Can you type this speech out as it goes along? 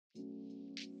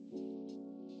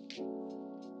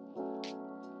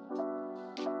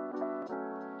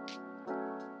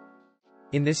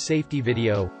In this safety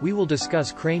video, we will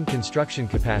discuss crane construction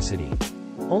capacity.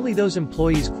 Only those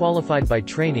employees qualified by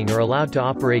training are allowed to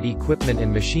operate equipment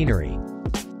and machinery.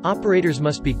 Operators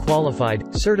must be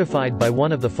qualified, certified by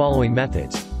one of the following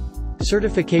methods.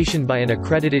 Certification by an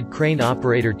accredited crane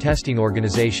operator testing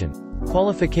organization.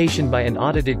 Qualification by an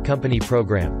audited company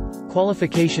program.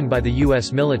 Qualification by the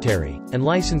U.S. military, and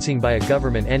licensing by a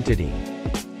government entity.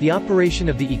 The operation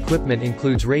of the equipment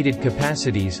includes rated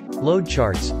capacities, load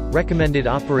charts, recommended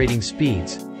operating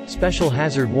speeds, special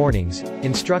hazard warnings,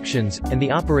 instructions, and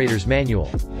the operator's manual,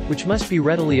 which must be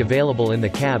readily available in the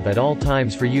cab at all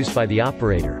times for use by the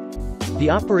operator.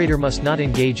 The operator must not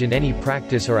engage in any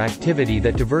practice or activity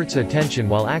that diverts attention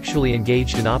while actually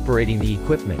engaged in operating the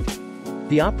equipment.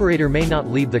 The operator may not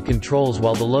leave the controls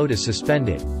while the load is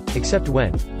suspended, except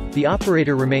when the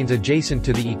operator remains adjacent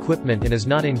to the equipment and is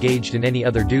not engaged in any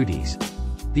other duties.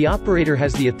 The operator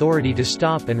has the authority to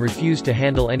stop and refuse to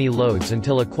handle any loads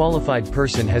until a qualified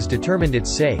person has determined it's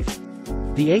safe.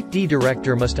 The 8D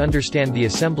director must understand the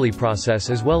assembly process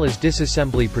as well as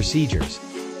disassembly procedures.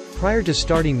 Prior to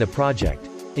starting the project,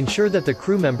 ensure that the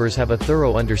crew members have a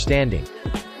thorough understanding.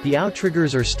 The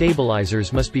outriggers or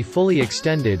stabilizers must be fully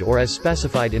extended or as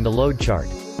specified in the load chart.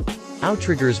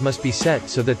 Outriggers must be set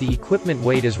so that the equipment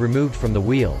weight is removed from the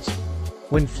wheels.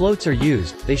 When floats are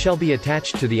used, they shall be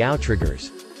attached to the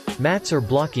outriggers. Mats or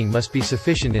blocking must be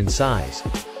sufficient in size.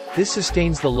 This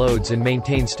sustains the loads and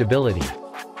maintains stability.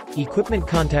 Equipment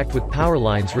contact with power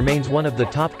lines remains one of the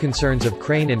top concerns of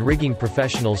crane and rigging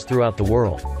professionals throughout the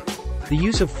world. The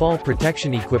use of fall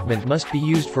protection equipment must be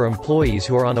used for employees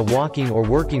who are on a walking or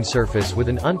working surface with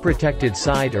an unprotected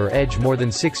side or edge more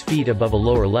than 6 feet above a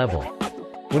lower level.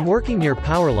 When working near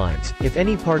power lines, if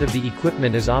any part of the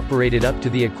equipment is operated up to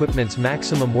the equipment's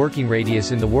maximum working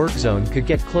radius in the work zone could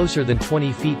get closer than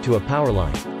 20 feet to a power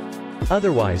line.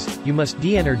 Otherwise, you must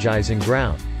de-energize and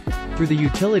ground through the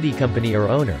utility company or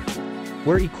owner.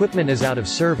 Where equipment is out of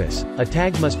service, a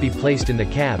tag must be placed in the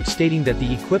cab stating that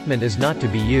the equipment is not to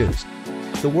be used.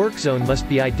 The work zone must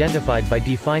be identified by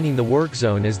defining the work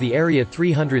zone as the area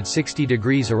 360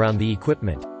 degrees around the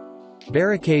equipment.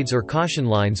 Barricades or caution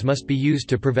lines must be used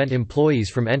to prevent employees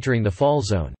from entering the fall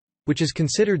zone, which is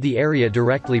considered the area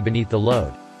directly beneath the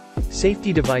load.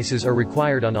 Safety devices are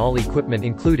required on all equipment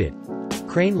included.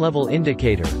 Crane level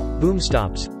indicator, boom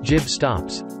stops, jib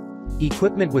stops.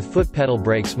 Equipment with foot pedal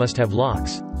brakes must have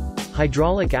locks.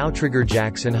 Hydraulic outrigger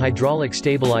jacks and hydraulic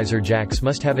stabilizer jacks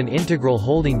must have an integral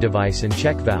holding device and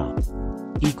check valve.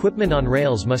 Equipment on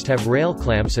rails must have rail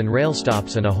clamps and rail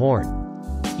stops and a horn.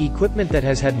 Equipment that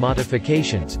has had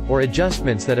modifications, or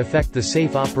adjustments that affect the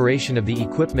safe operation of the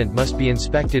equipment must be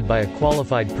inspected by a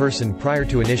qualified person prior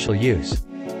to initial use.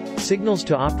 Signals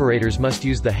to operators must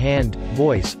use the hand,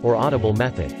 voice, or audible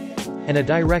method. And a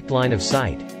direct line of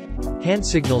sight. Hand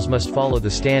signals must follow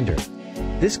the standard.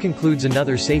 This concludes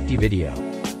another safety video.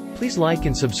 Please like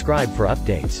and subscribe for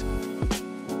updates.